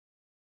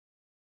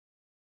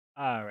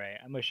Alright,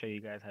 I'm gonna show you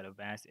guys how to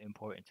mass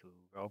import into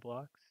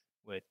Roblox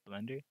with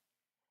Blender.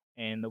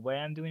 And the way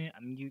I'm doing it,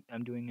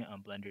 I'm doing it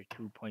on Blender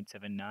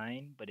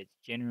 2.79, but it's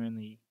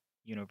generally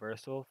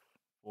universal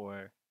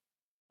for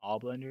all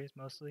Blenders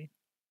mostly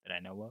that I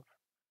know of.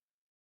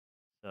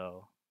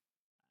 So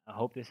I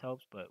hope this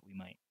helps, but it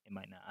might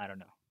not. I don't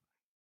know.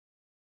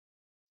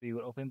 So you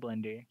would open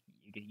Blender,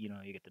 you get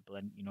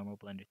the your normal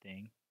Blender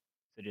thing.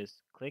 So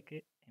just click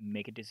it and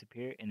make it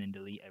disappear, and then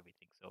delete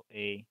everything. So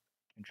A,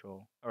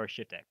 Control, or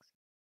Shift X.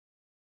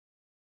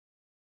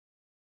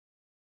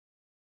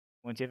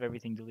 Once you have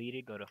everything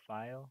deleted, go to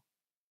File,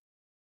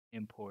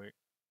 Import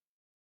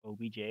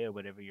obj or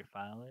whatever your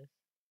file is,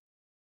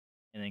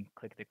 and then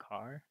click the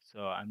car.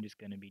 So I'm just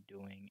going to be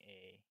doing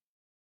a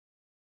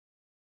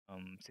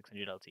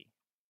 600 LT.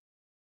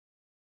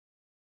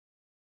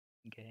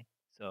 Okay,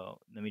 so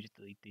let me just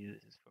delete these.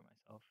 This is for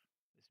myself.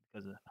 This is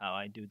because of how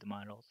I do the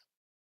models.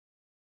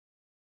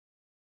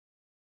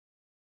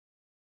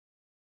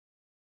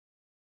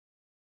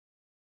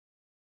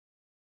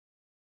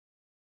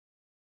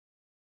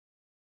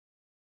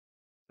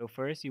 So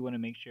first, you want to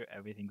make sure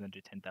everything's under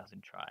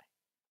 10,000 try,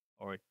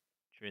 or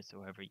tris,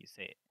 or however you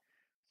say it.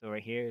 So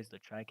right here is the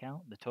try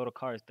count. The total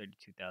car is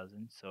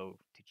 32,000. So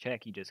to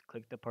check, you just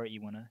click the part you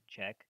want to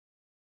check.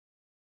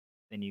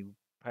 Then you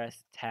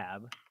press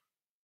tab,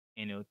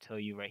 and it'll tell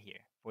you right here,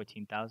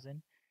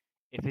 14,000.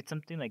 If it's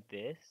something like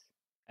this,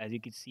 as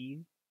you can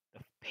see,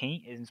 the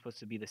paint isn't supposed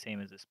to be the same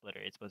as the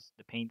splitter. It's supposed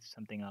to paint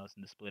something else,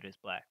 and the splitter is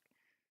black.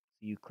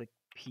 So you click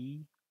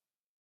P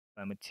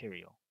by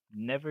material.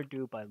 Never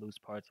do by loose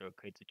parts, or it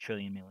creates a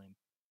trillion,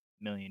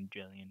 million,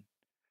 trillion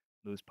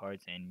loose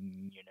parts,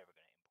 and you're never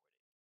gonna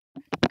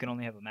import it. You can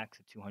only have a max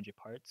of 200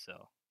 parts,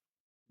 so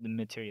the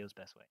material is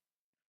best way.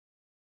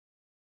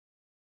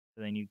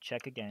 So then you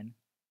check again,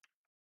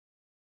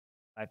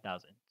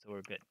 5,000. So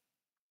we're good.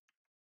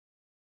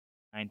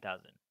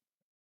 9,000.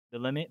 The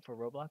limit for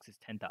Roblox is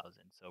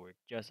 10,000, so we're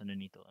just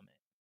underneath the limit.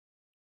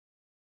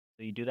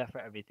 So you do that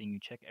for everything. You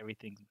check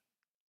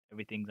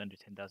everything's under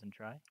 10,000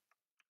 try.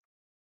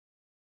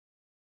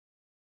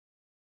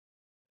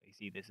 You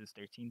see this is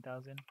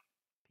 13,000.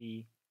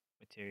 P,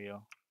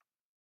 material,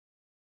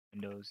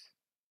 windows,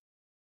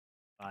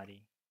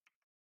 body,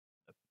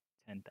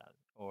 10,000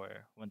 or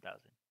 1,000.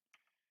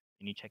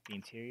 Then you check the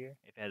interior.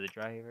 If it has a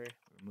driver,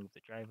 remove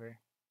the driver.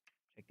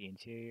 Check the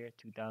interior,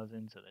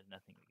 2,000, so there's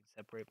nothing we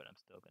can separate, but I'm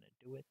still going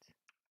to do it.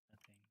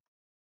 Nothing.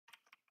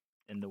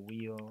 Then the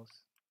wheels,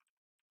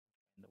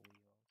 and the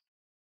wheels.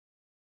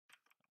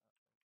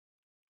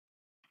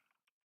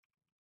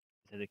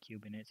 It has a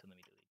cube in it, so let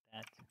me delete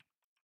that.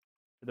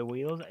 For the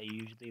wheels, I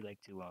usually like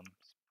to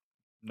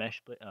mesh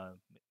split,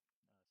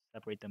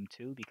 separate them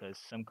too, because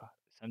some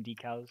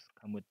decals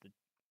come with the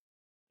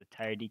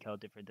tire decal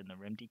different than the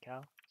rim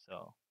decal,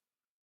 so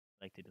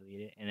I like to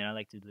delete it. And then I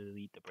like to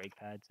delete the brake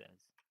pads, as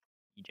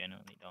you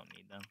generally don't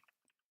need them.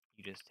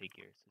 You just take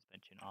your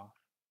suspension off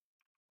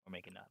or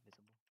make it not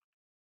visible.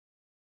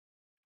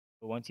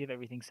 But once you have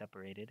everything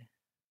separated,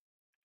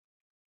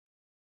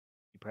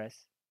 you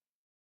press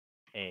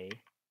A,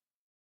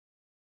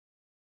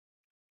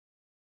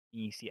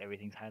 and you see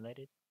everything's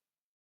highlighted.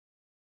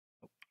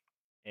 Oh,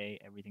 A,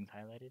 everything's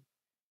highlighted.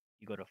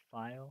 You go to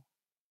File,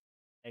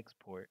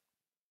 Export,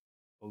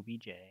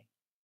 OBJ,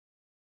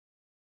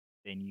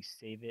 then you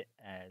save it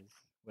as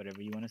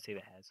whatever you want to save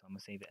it as. So I'm going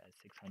to save it as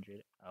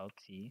 600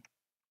 LT.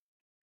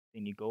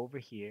 Then you go over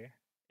here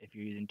if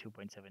you're using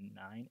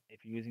 2.79.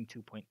 If you're using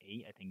 2.8,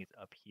 I think it's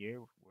up here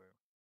where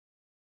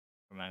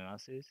my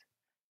mouse is.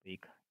 But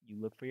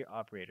you look for your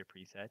operator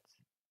presets.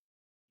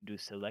 You do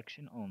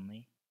selection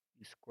only.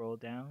 You scroll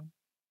down.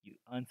 You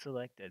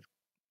unselect as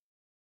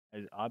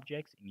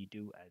objects, and you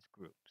do as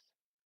groups.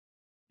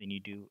 Then you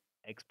do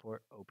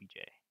export OBJ.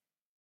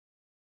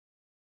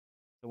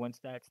 So once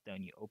that's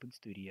done, you open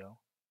Studio.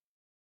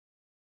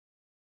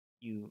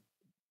 You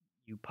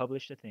you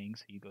publish the thing.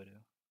 So you go to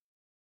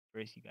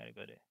first. You gotta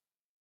go to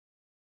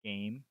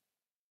Game,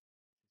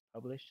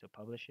 Publish. So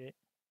publish it.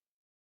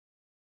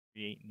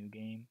 Create new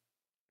game.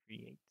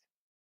 Create.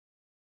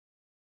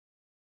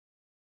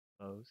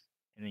 Close.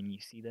 And then you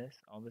see this,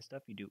 all this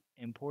stuff. You do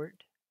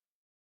import.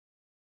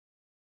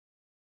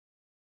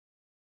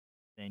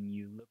 Then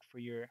you look for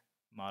your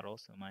model.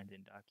 So mine's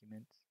in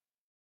Documents.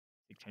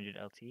 600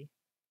 LT.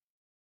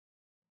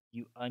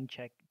 You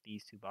uncheck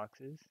these two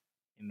boxes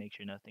and make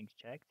sure nothing's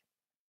checked.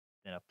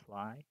 Then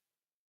apply.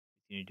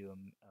 It's going to do a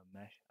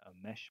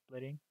mesh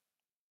splitting,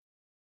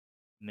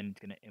 and then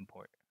it's going to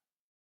import.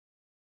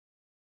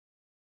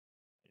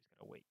 I just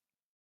gotta wait.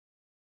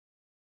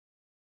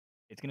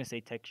 It's going to say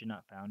texture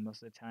not found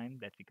most of the time.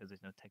 That's because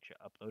there's no texture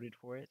uploaded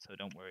for it, so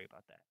don't worry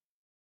about that.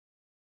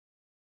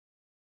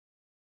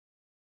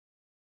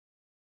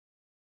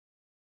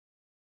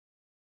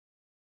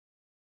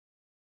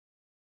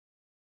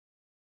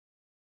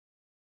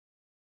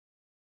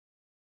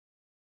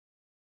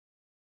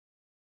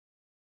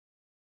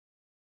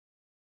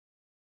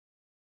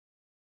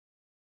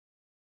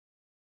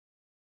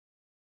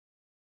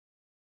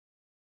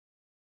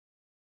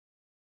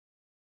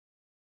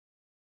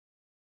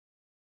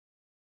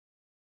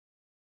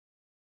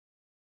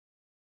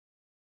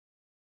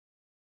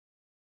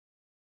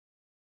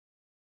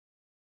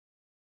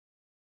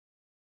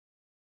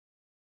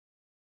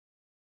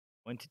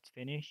 Once it's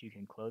finished, you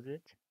can close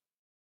it.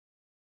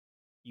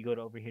 You go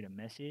to over here to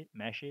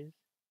meshes.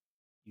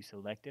 You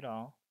select it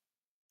all.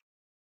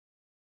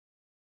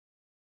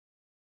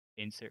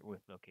 Insert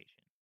with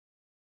location.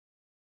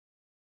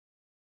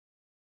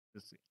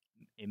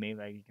 It may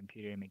lag your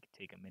computer and make it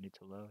take a minute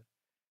to load.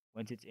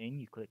 Once it's in,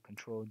 you click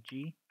Control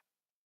G,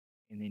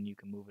 and then you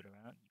can move it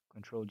around.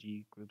 Control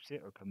G groups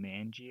it, or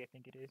Command G, I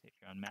think it is, if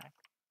you're on Mac.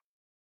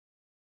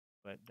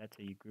 But that's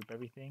how you group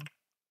everything.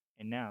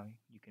 And now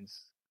you can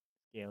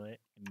scale it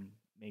and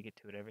make it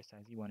to whatever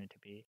size you want it to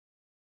be.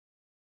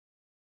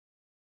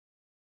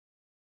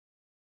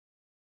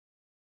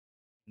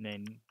 And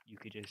then you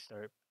could just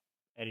start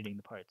editing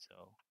the parts.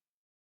 So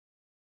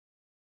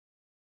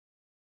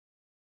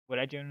what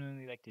I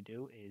generally like to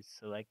do is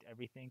select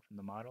everything from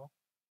the model.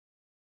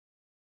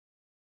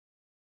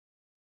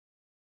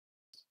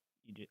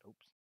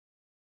 Oops.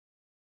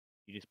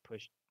 You just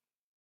push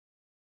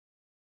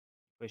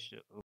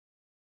the,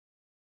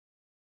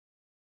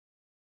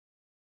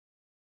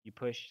 you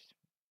push,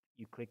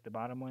 you click the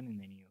bottom one, and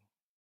then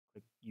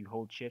you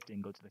hold shift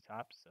and go to the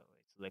top, so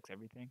it selects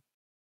everything.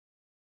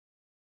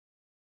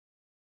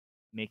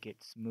 Make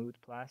it smooth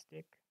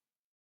plastic,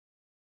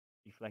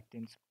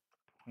 reflectance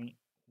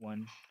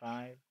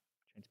 0.15,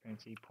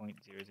 transparency 0.001.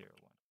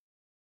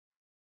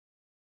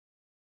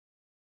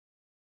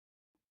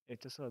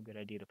 It's also a good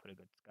idea to put a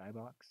good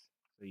skybox.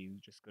 So you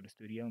just go to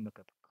Studio and look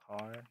up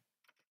car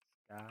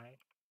sky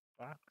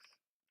box.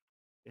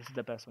 This is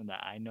the best one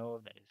that I know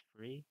of that is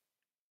free.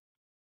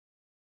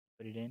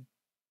 Put it in,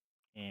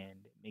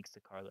 and it makes the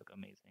car look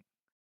amazing.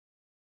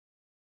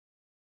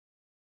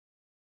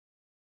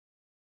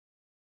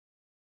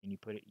 And you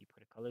put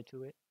a color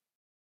to it.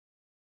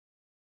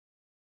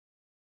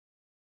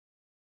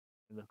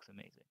 It looks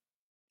amazing.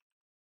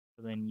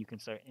 So then you can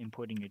start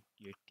importing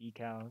your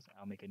decals.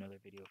 I'll make another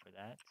video for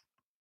that.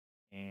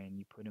 And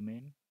you put them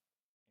in,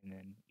 and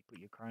then you put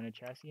your car on a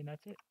chassis, and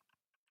that's it.